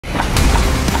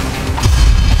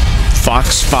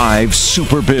Fox 5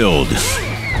 Super Build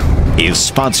is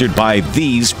sponsored by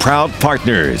these proud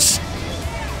partners.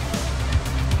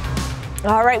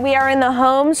 All right, we are in the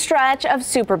home stretch of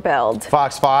Super Build.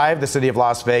 Fox 5, the City of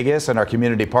Las Vegas, and our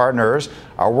community partners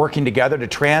are working together to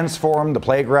transform the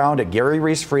playground at Gary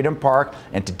Reese Freedom Park.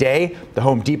 And today, the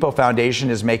Home Depot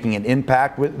Foundation is making an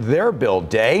impact with their build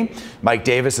day. Mike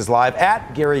Davis is live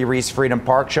at Gary Reese Freedom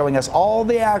Park showing us all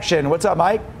the action. What's up,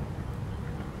 Mike?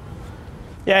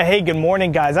 Yeah, hey, good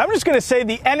morning, guys. I'm just going to say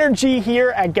the energy here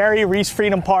at Gary Reese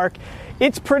Freedom Park,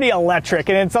 it's pretty electric,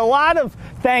 and it's a lot of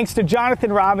thanks to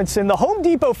Jonathan Robinson, the Home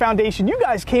Depot Foundation. You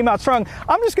guys came out strong.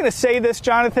 I'm just going to say this,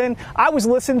 Jonathan. I was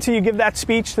listening to you give that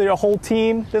speech to your whole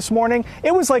team this morning.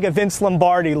 It was like a Vince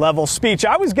Lombardi level speech.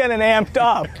 I was getting amped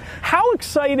up. How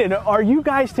excited are you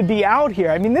guys to be out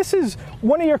here? I mean, this is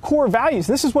one of your core values.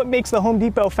 This is what makes the Home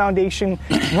Depot Foundation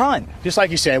run. Just like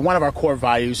you said, one of our core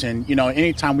values, and you know,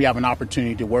 anytime we have an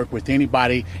opportunity to work with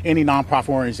anybody, any nonprofit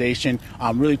organization,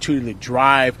 really truly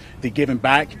drive the giving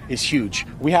back is huge.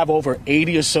 We have over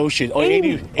 80 associates,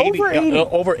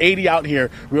 over 80 out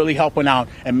here really helping out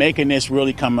and making this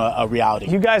really come a reality.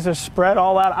 You guys are spread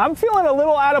all out. I'm feeling a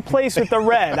little out of place with the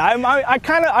red. I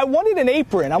wanted an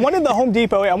apron. I wanted the Home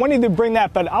Depot. I wanted to bring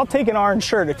that, but I'll take an orange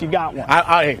shirt if you got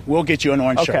one. We'll get you an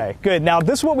orange shirt. Okay, good. Now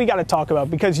this is what we got to talk about,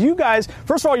 because you guys,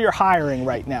 first of all, you're hiring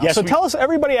right now. Yes, so tell us,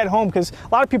 everybody at home, because a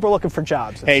lot of people are looking for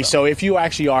jobs. Hey, so if you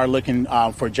actually are looking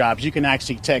for jobs, you can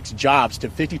actually text jobs to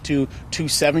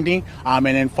 52270 and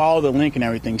then follow the link and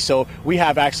everything. So we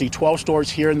have actually 12 stores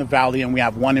here in the Valley, and we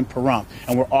have one in Pahrump,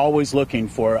 and we're always looking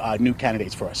for new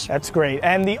candidates for us. That's great.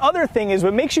 And the other thing is,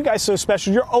 what makes you guys so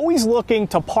special, you're always looking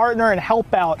to partner and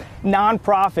help out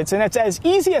nonprofits, and it's as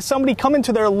easy as somebody coming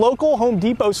to their local Home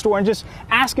Depot store and just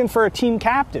asking for a team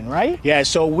captain, right? Yeah,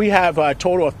 so we have a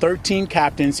total of 13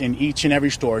 captains in each and every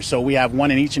store. So we have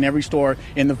one in each and every store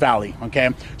in the Valley, okay?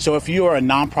 So if you are a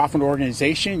nonprofit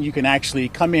organization, you can actually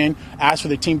come in, ask for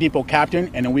the Team Depot captain,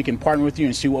 and then we can partner with you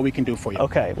and see what we can do for you.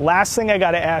 Okay, last thing I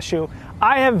got to ask you.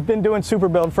 I have been doing Super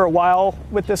Build for a while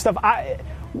with this stuff.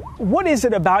 What is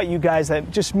it about you guys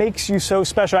that just makes you so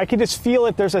special? I can just feel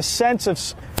it. There's a sense of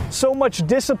so much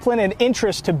discipline and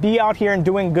interest to be out here and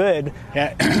doing good.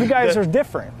 Yeah. You guys are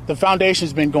different. The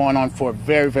foundation's been going on for a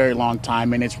very, very long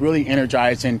time, and it's really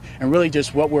energizing and really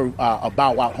just what we're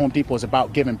about. What Home Depot is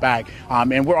about, giving back,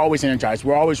 and we're always energized.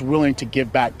 We're always willing to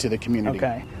give back to the community.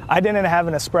 Okay. I didn't have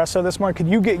an espresso this morning. Could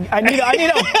you get? I need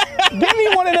give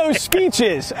me one of those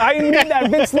speeches. I need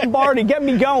that Vince Lombardi. Get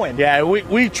me going. Yeah,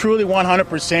 we truly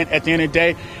 100% at the end of the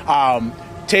day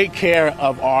take care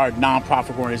of our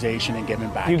nonprofit organization and giving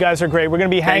back. You guys are great. We're going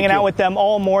to be hanging out with them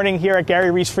all morning here at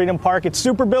Gary Reese Freedom Park. It's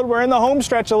Super Build. We're in the home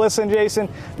stretch. Listen, Jason,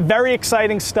 very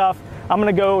exciting stuff. I'm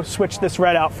going to go switch this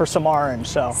red out for some orange.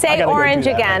 So say orange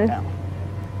again. Right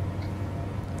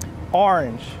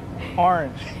orange.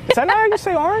 Orange. Is that not how you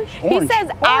say orange? He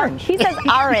says orange. He says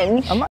orange.